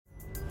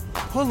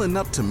Pulling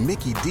up to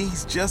Mickey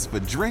D's just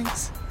for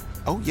drinks?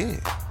 Oh yeah,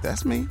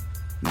 that's me.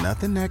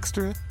 Nothing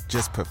extra,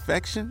 just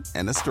perfection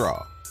and a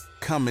straw.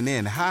 Coming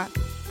in hot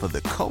for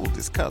the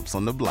coldest cups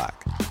on the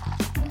block.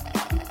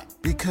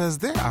 Because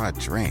there are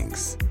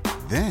drinks.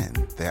 Then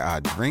there are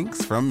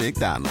drinks from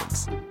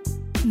McDonald's.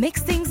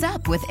 Mix things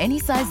up with any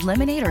size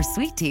lemonade or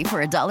sweet tea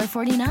for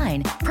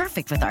 $1.49.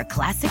 Perfect with our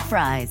classic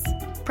fries.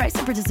 Price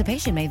and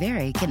participation may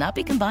vary. Cannot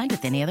be combined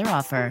with any other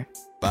offer.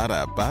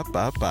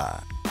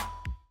 Ba-da-ba-ba-ba.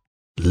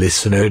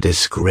 Listener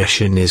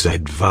discretion is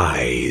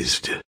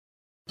advised.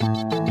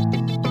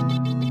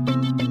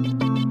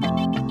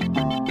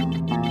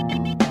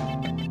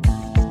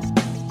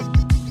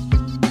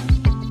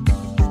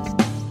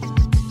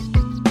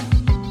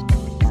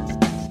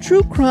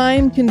 True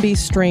crime can be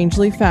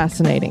strangely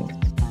fascinating.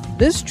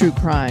 This true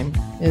crime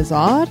is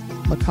odd,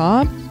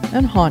 macabre,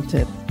 and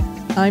haunted.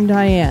 I'm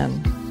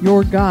Diane,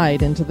 your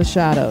guide into the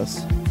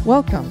shadows.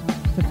 Welcome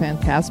to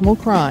Phantasmal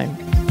Crime.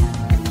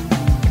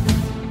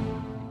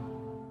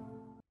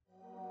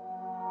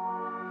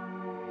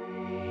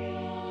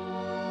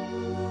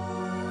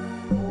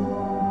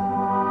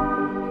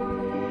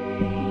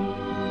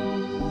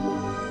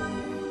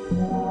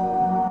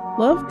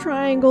 Love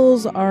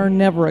triangles are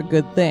never a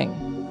good thing.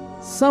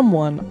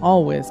 Someone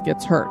always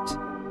gets hurt.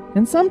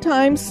 And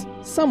sometimes,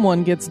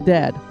 someone gets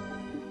dead.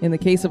 In the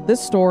case of this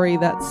story,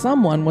 that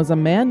someone was a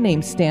man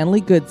named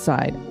Stanley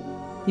Goodside.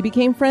 He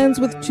became friends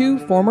with two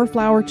former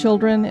Flower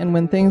children, and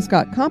when things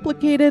got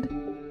complicated,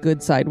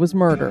 Goodside was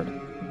murdered.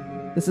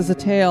 This is a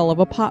tale of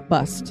a pot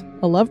bust,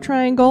 a love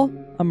triangle,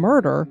 a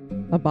murder,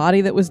 a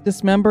body that was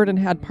dismembered and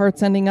had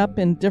parts ending up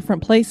in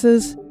different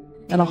places,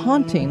 and a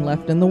haunting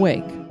left in the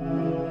wake.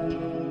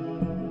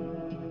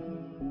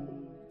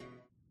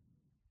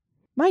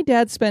 My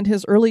dad spent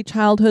his early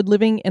childhood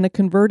living in a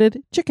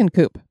converted chicken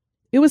coop.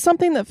 It was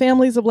something that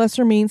families of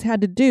lesser means had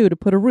to do to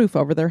put a roof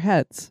over their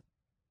heads.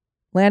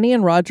 Lanny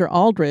and Roger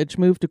Aldridge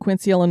moved to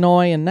Quincy,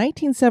 Illinois in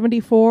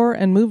 1974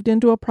 and moved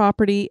into a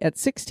property at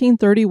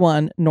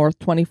 1631 North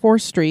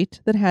 24th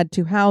Street that had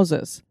two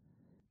houses.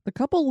 The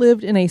couple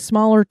lived in a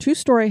smaller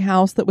two-story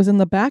house that was in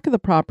the back of the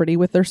property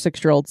with their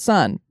 6-year-old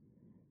son.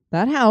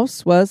 That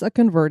house was a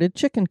converted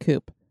chicken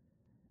coop.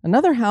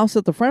 Another house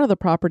at the front of the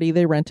property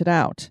they rented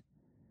out.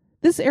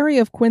 This area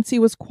of Quincy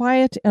was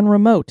quiet and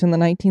remote in the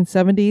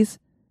 1970s,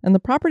 and the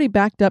property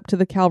backed up to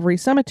the Calvary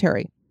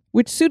Cemetery,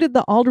 which suited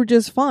the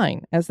Aldridges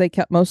fine, as they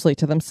kept mostly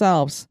to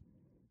themselves.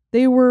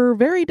 They were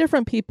very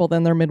different people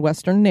than their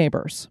Midwestern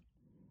neighbors.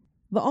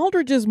 The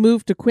Aldridges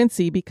moved to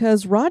Quincy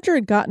because Roger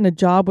had gotten a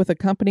job with a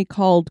company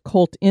called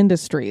Colt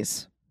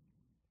Industries.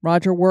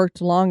 Roger worked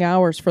long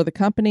hours for the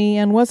company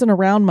and wasn't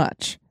around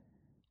much.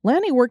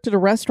 Lanny worked at a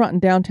restaurant in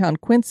downtown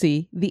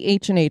Quincy, the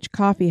H&H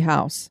Coffee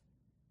House.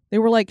 They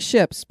were like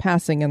ships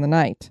passing in the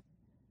night.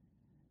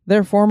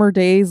 Their former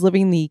days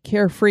living the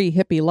carefree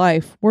hippie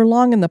life were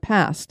long in the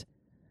past,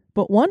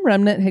 but one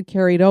remnant had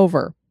carried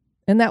over,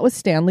 and that was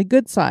Stanley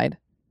Goodside.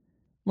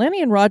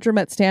 Lanny and Roger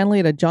met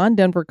Stanley at a John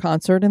Denver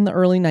concert in the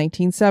early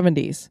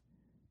 1970s.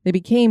 They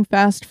became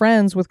fast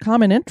friends with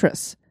common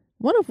interests,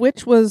 one of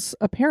which was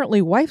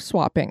apparently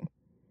wife-swapping.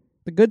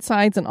 The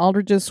Goodsides and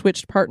Aldridges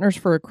switched partners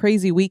for a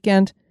crazy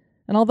weekend,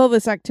 and although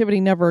this activity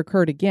never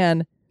occurred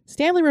again,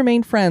 Stanley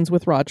remained friends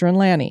with Roger and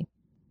Lanny.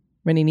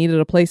 When he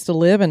needed a place to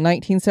live in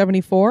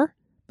 1974,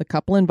 the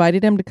couple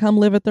invited him to come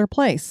live at their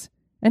place,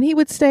 and he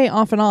would stay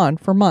off and on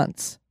for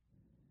months.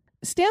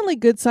 Stanley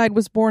Goodside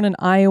was born in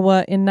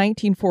Iowa in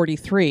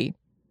 1943.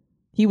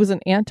 He was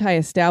an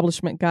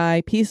anti-establishment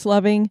guy,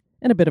 peace-loving,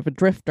 and a bit of a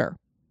drifter.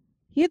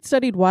 He had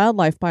studied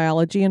wildlife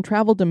biology and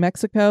traveled to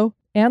Mexico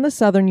and the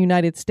southern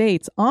United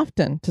States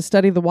often to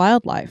study the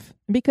wildlife,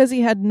 because he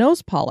had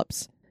nose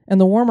polyps,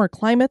 and the warmer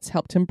climates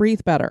helped him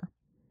breathe better.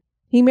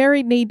 He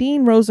married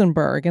Nadine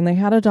Rosenberg, and they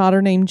had a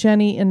daughter named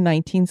Jenny in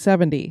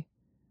 1970.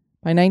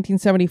 By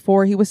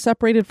 1974, he was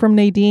separated from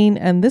Nadine,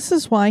 and this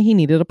is why he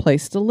needed a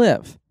place to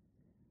live.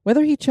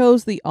 Whether he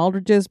chose the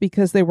Aldridges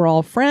because they were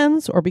all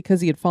friends or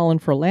because he had fallen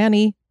for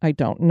Lanny, I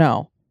don't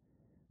know.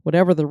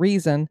 Whatever the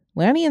reason,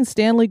 Lanny and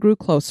Stanley grew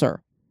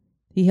closer.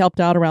 He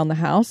helped out around the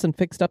house and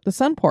fixed up the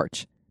sun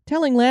porch,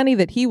 telling Lanny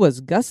that he was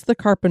Gus the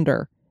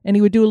Carpenter, and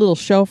he would do a little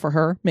show for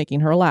her, making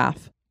her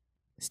laugh.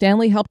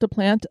 Stanley helped to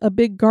plant a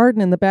big garden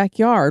in the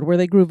backyard where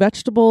they grew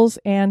vegetables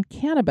and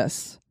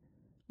cannabis.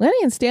 Lanny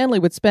and Stanley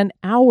would spend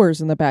hours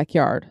in the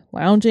backyard,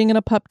 lounging in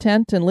a pup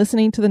tent and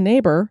listening to the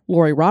neighbor,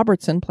 Lori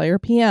Robertson, play her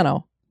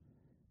piano.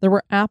 There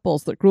were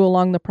apples that grew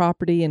along the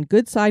property, and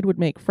Goodside would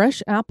make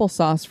fresh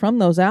applesauce from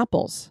those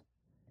apples.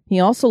 He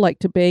also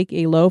liked to bake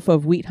a loaf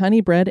of wheat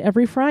honey bread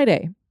every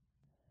Friday.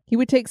 He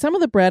would take some of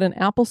the bread and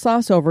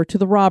applesauce over to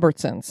the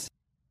Robertsons.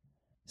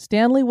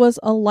 Stanley was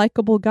a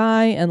likable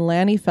guy, and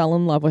Lanny fell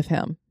in love with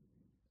him.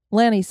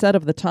 Lanny said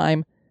of the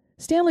time,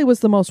 "Stanley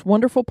was the most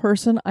wonderful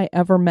person I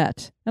ever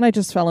met, and I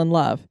just fell in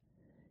love.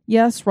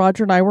 Yes,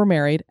 Roger and I were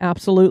married,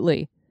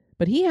 absolutely,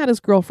 but he had his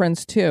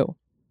girlfriends too."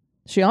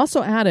 She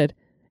also added,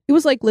 "It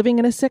was like living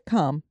in a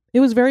sitcom. It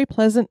was very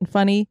pleasant and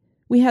funny.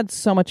 We had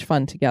so much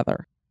fun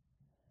together."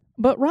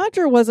 But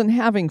Roger wasn't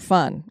having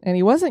fun, and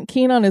he wasn't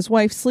keen on his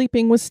wife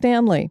sleeping with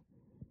Stanley.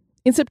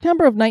 In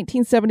September of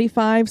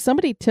 1975,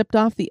 somebody tipped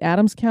off the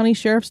Adams County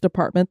Sheriff's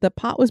Department that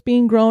pot was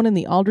being grown in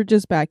the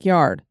Aldridge's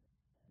backyard.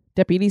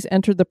 Deputies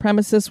entered the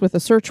premises with a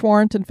search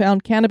warrant and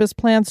found cannabis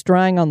plants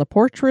drying on the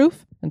porch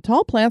roof and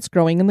tall plants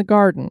growing in the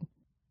garden.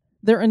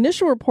 Their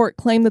initial report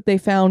claimed that they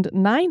found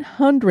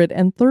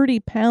 930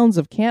 pounds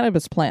of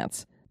cannabis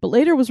plants, but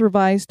later was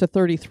revised to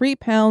 33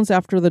 pounds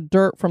after the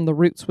dirt from the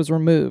roots was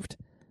removed.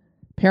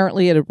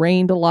 Apparently it had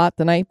rained a lot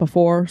the night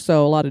before,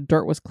 so a lot of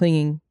dirt was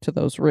clinging to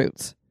those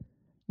roots.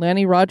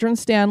 Lanny, Roger, and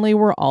Stanley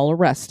were all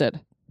arrested.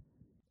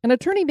 An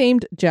attorney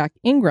named Jack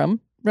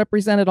Ingram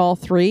represented all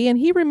three, and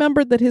he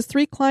remembered that his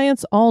three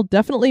clients all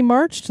definitely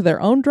marched to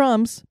their own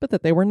drums, but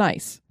that they were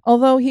nice.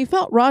 Although he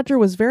felt Roger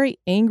was very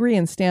angry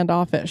and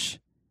standoffish.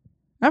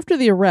 After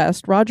the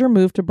arrest, Roger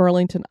moved to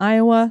Burlington,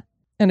 Iowa,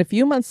 and a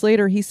few months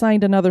later he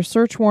signed another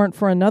search warrant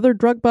for another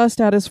drug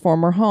bust at his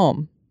former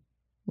home.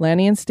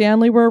 Lanny and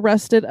Stanley were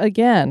arrested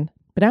again,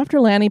 but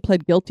after Lanny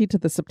pled guilty to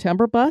the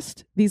September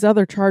bust, these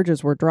other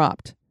charges were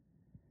dropped.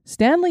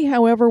 Stanley,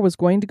 however, was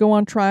going to go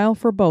on trial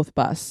for both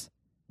busts.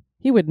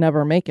 He would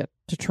never make it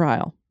to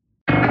trial.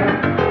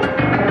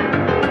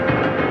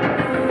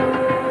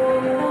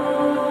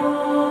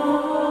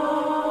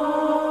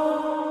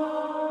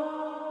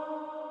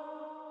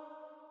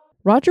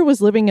 Roger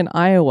was living in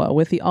Iowa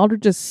with the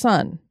Aldridge's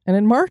son, and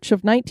in March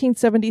of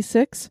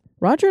 1976,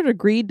 Roger had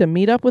agreed to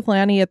meet up with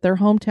Lanny at their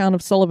hometown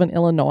of Sullivan,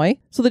 Illinois,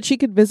 so that she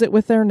could visit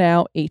with their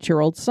now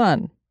 8-year-old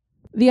son.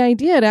 The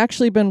idea had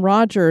actually been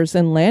Roger's,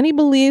 and Lanny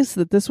believes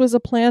that this was a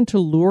plan to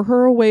lure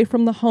her away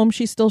from the home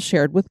she still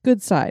shared with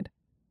Goodside.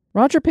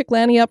 Roger picked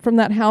Lanny up from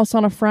that house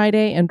on a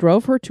Friday and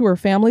drove her to her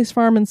family's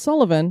farm in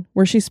Sullivan,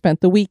 where she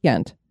spent the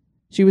weekend.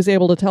 She was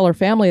able to tell her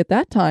family at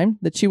that time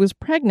that she was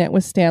pregnant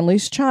with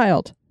Stanley's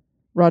child.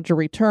 Roger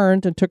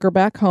returned and took her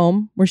back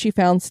home, where she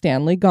found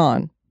Stanley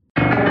gone.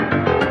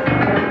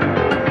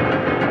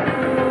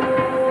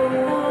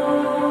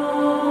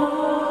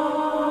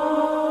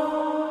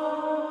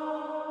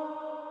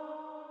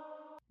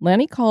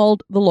 Lanny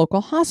called the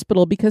local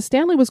hospital because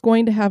Stanley was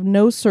going to have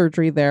no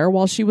surgery there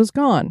while she was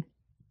gone.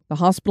 The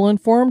hospital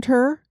informed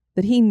her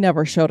that he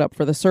never showed up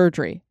for the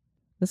surgery.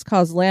 This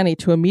caused Lanny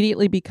to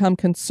immediately become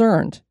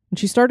concerned, and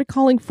she started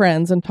calling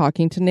friends and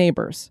talking to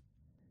neighbors.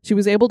 She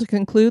was able to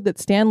conclude that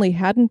Stanley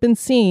hadn't been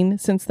seen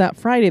since that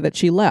Friday that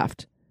she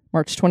left,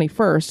 March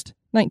 21st,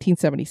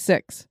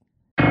 1976.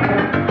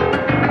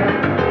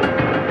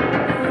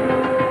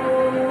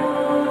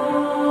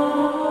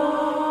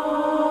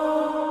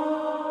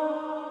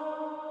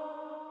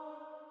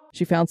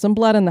 She found some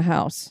blood in the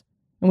house,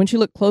 and when she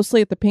looked closely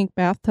at the pink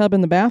bathtub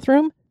in the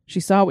bathroom, she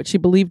saw what she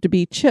believed to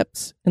be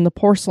chips in the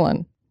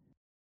porcelain.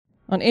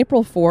 On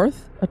April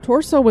 4th, a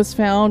torso was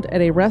found at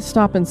a rest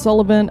stop in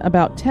Sullivan,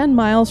 about 10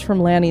 miles from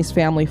Lanny's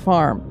family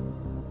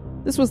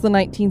farm. This was the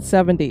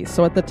 1970s,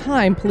 so at the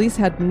time, police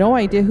had no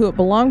idea who it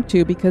belonged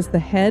to because the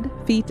head,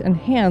 feet, and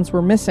hands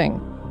were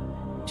missing.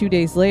 2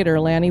 days later,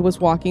 Lanny was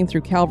walking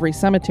through Calvary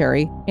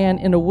Cemetery, and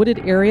in a wooded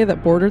area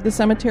that bordered the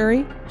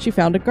cemetery, she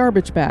found a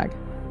garbage bag.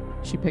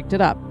 She picked it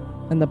up,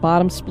 and the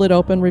bottom split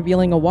open,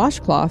 revealing a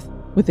washcloth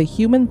with a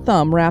human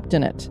thumb wrapped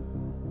in it.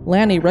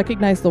 Lanny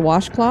recognized the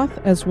washcloth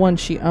as one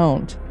she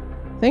owned.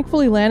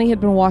 Thankfully, Lanny had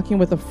been walking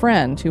with a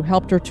friend who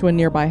helped her to a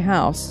nearby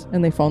house,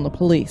 and they phoned the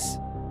police.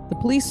 The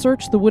police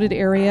searched the wooded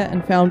area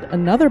and found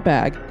another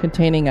bag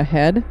containing a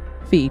head,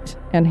 feet,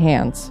 and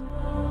hands.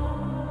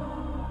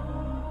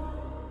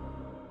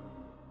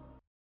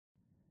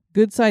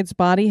 Goodside's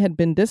body had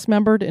been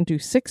dismembered into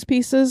 6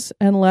 pieces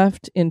and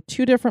left in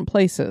 2 different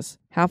places,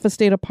 half a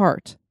state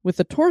apart, with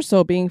the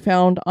torso being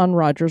found on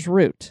Roger's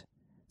route.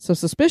 So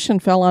suspicion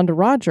fell onto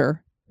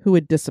Roger, who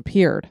had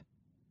disappeared.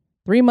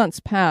 3 months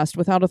passed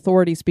without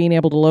authorities being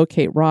able to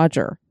locate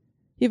Roger.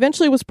 He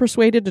eventually was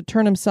persuaded to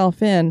turn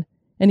himself in,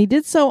 and he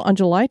did so on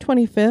July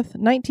 25th,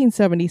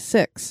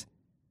 1976.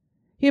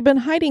 He had been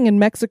hiding in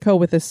Mexico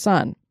with his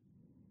son.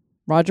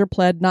 Roger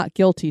pled not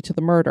guilty to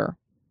the murder.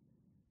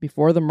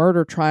 Before the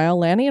murder trial,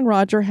 Lanny and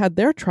Roger had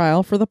their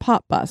trial for the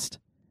pot bust.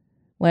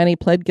 Lanny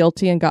pled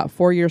guilty and got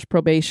 4 years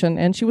probation,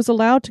 and she was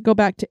allowed to go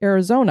back to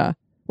Arizona,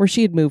 where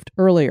she had moved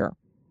earlier.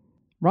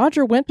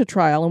 Roger went to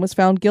trial and was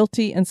found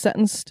guilty and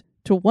sentenced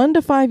to 1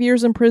 to 5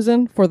 years in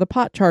prison for the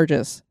pot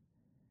charges.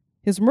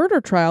 His murder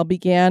trial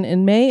began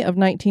in May of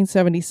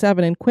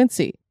 1977 in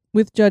Quincy,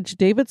 with Judge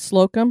David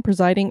Slocum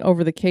presiding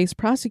over the case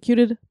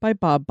prosecuted by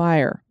Bob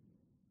Byer.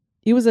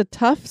 It was a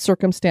tough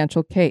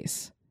circumstantial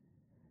case.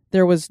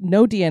 There was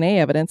no DNA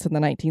evidence in the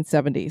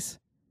 1970s.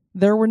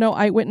 There were no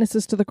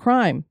eyewitnesses to the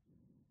crime.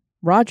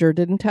 Roger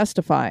didn't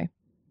testify.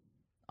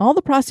 All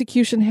the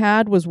prosecution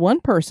had was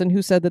one person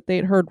who said that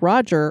they'd heard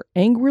Roger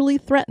angrily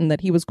threaten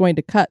that he was going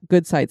to cut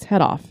Goodside's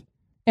head off,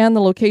 and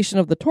the location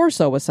of the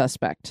torso was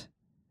suspect.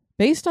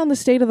 Based on the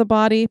state of the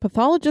body,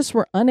 pathologists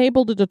were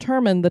unable to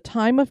determine the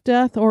time of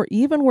death or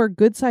even where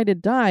Goodside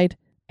had died,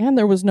 and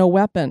there was no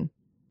weapon.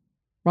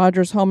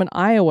 Roger's home in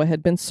Iowa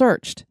had been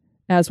searched,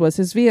 as was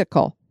his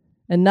vehicle,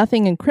 and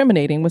nothing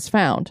incriminating was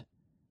found.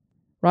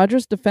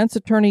 Roger's defense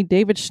attorney,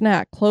 David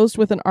Schnack, closed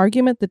with an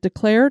argument that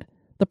declared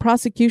the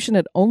prosecution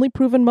had only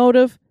proven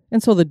motive,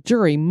 and so the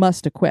jury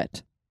must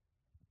acquit.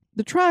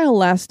 The trial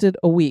lasted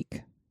a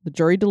week. The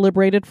jury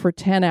deliberated for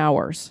 10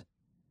 hours.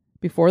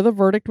 Before the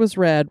verdict was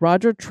read,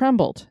 Roger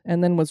trembled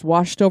and then was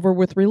washed over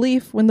with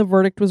relief when the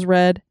verdict was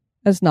read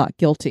as not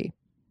guilty.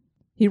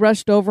 He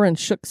rushed over and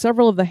shook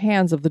several of the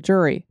hands of the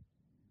jury.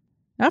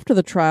 After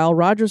the trial,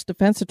 Roger's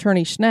defense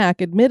attorney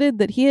Schnack admitted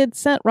that he had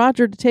sent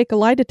Roger to take a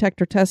lie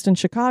detector test in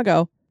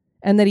Chicago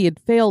and that he had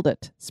failed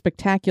it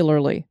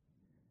spectacularly.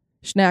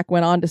 Schnack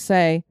went on to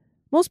say,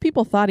 most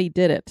people thought he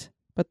did it,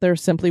 but there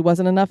simply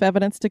wasn't enough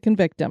evidence to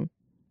convict him.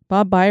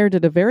 Bob Byer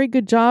did a very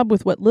good job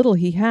with what little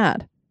he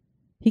had.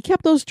 He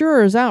kept those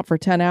jurors out for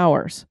 10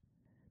 hours.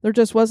 There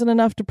just wasn't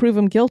enough to prove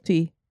him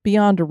guilty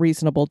beyond a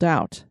reasonable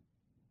doubt.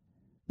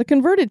 The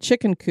converted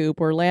chicken coop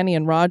where Lanny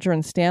and Roger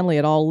and Stanley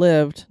had all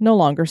lived no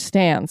longer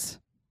stands.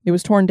 It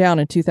was torn down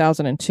in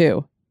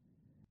 2002.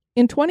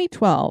 In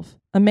 2012,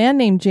 a man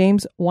named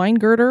James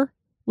Weingirter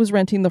was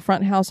renting the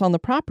front house on the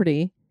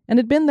property and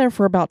had been there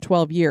for about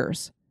 12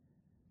 years.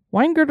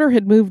 Weingirter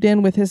had moved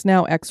in with his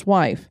now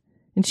ex-wife,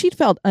 and she'd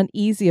felt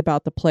uneasy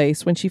about the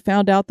place when she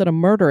found out that a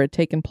murder had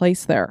taken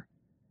place there.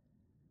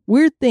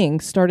 Weird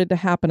things started to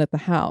happen at the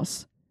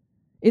house.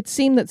 It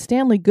seemed that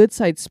Stanley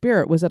Goodside's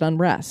spirit was at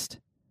unrest.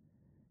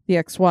 The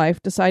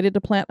ex-wife decided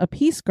to plant a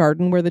peace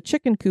garden where the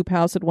chicken coop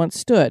house had once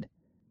stood.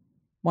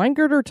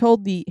 Weingirter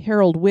told the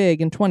Herald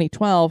Whig in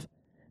 2012,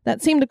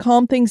 that seemed to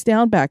calm things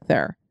down back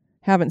there.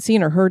 Haven't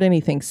seen or heard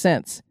anything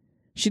since.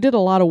 She did a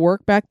lot of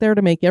work back there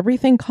to make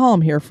everything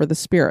calm here for the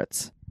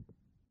spirits.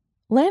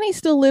 Lanny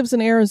still lives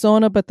in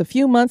Arizona, but the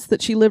few months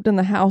that she lived in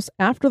the house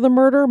after the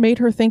murder made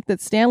her think that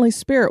Stanley's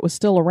spirit was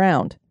still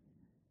around.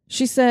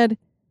 She said,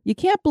 "You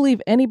can't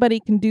believe anybody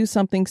can do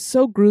something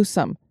so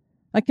gruesome.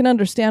 I can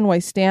understand why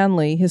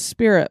Stanley, his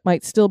spirit,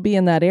 might still be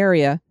in that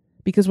area,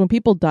 because when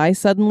people die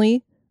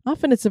suddenly,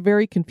 often it's a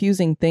very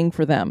confusing thing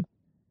for them.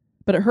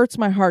 But it hurts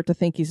my heart to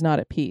think he's not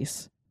at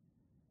peace."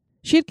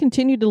 She had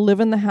continued to live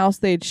in the house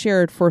they had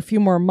shared for a few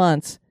more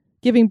months,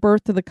 giving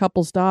birth to the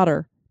couple's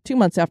daughter, 2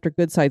 months after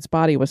Goodside's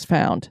body was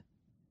found.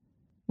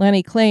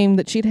 Lanny claimed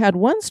that she'd had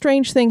one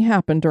strange thing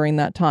happen during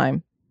that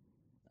time.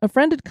 A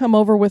friend had come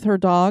over with her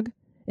dog,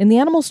 and the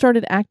animal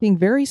started acting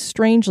very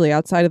strangely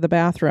outside of the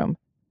bathroom.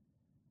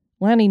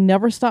 Lanny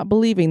never stopped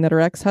believing that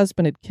her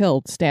ex-husband had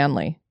killed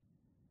Stanley.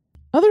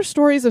 Other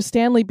stories of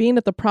Stanley being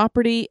at the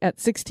property at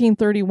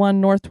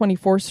 1631 North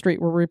 24th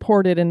Street were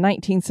reported in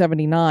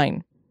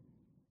 1979.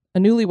 A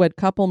newlywed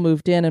couple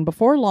moved in, and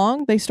before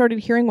long, they started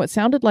hearing what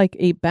sounded like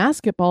a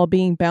basketball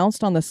being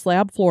bounced on the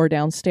slab floor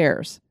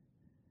downstairs.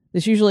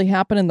 This usually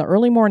happened in the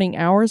early morning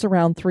hours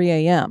around 3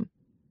 a.m.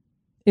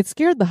 It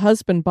scared the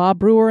husband, Bob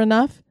Brewer,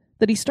 enough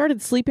that he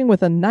started sleeping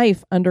with a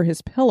knife under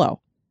his pillow.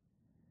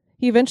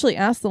 He eventually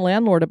asked the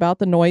landlord about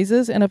the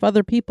noises and if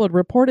other people had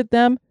reported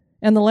them,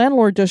 and the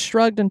landlord just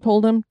shrugged and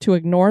told him to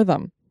ignore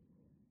them.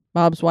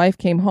 Bob's wife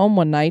came home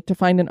one night to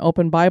find an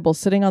open Bible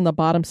sitting on the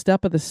bottom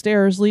step of the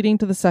stairs leading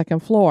to the second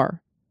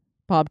floor.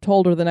 Bob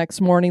told her the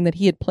next morning that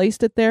he had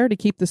placed it there to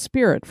keep the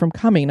spirit from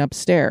coming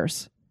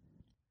upstairs.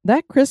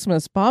 That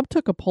Christmas, Bob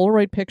took a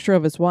Polaroid picture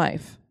of his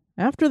wife.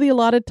 After the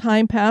allotted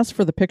time passed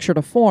for the picture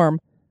to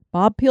form,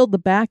 Bob peeled the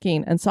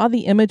backing and saw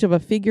the image of a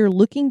figure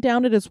looking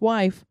down at his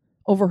wife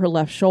over her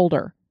left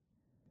shoulder.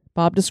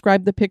 Bob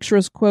described the picture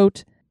as,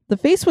 quote, "The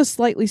face was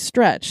slightly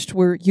stretched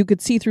where you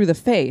could see through the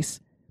face,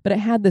 but it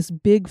had this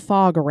big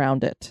fog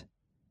around it."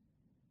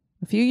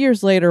 A few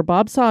years later,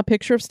 Bob saw a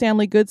picture of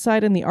Stanley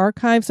Goodside in the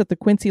archives at the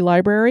Quincy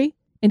Library,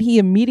 and he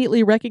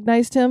immediately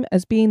recognized him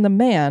as being the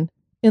man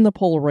in the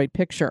Polaroid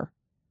picture.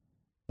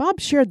 Bob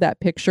shared that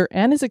picture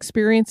and his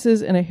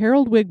experiences in a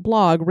Herald Whig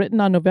blog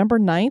written on November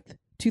 9th,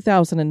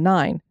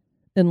 2009,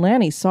 and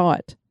Lanny saw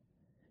it.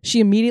 She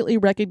immediately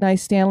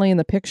recognized Stanley in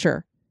the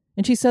picture,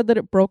 and she said that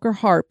it broke her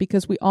heart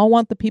because we all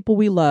want the people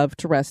we love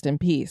to rest in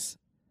peace.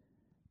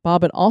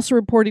 Bob had also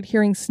reported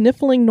hearing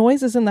sniffling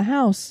noises in the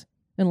house,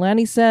 and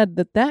Lanny said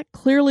that that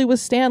clearly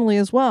was Stanley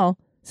as well,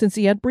 since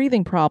he had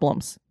breathing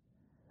problems.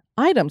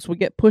 Items would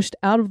get pushed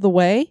out of the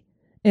way,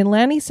 and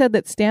Lanny said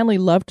that Stanley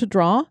loved to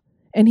draw,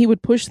 and he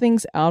would push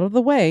things out of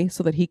the way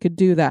so that he could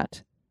do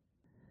that.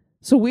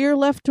 So we are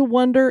left to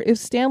wonder if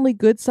Stanley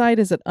Goodside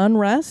is at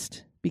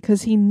unrest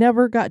because he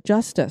never got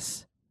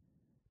justice.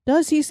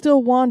 Does he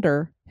still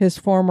wander his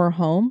former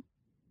home?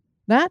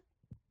 That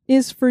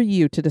is for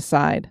you to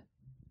decide.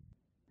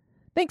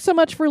 Thanks so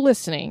much for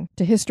listening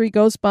to History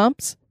Goes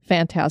Bumps,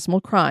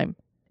 Phantasmal Crime.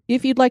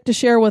 If you'd like to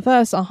share with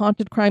us a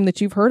haunted crime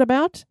that you've heard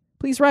about,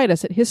 please write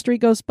us at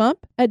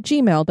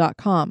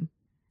historygoesbump@gmail.com.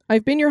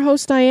 I've been your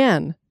host,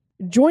 Diane.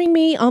 Join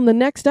me on the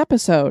next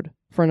episode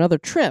for another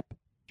trip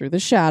through the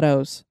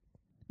shadows.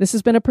 This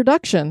has been a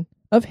production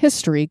of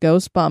History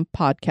Goes Bump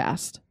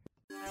podcast.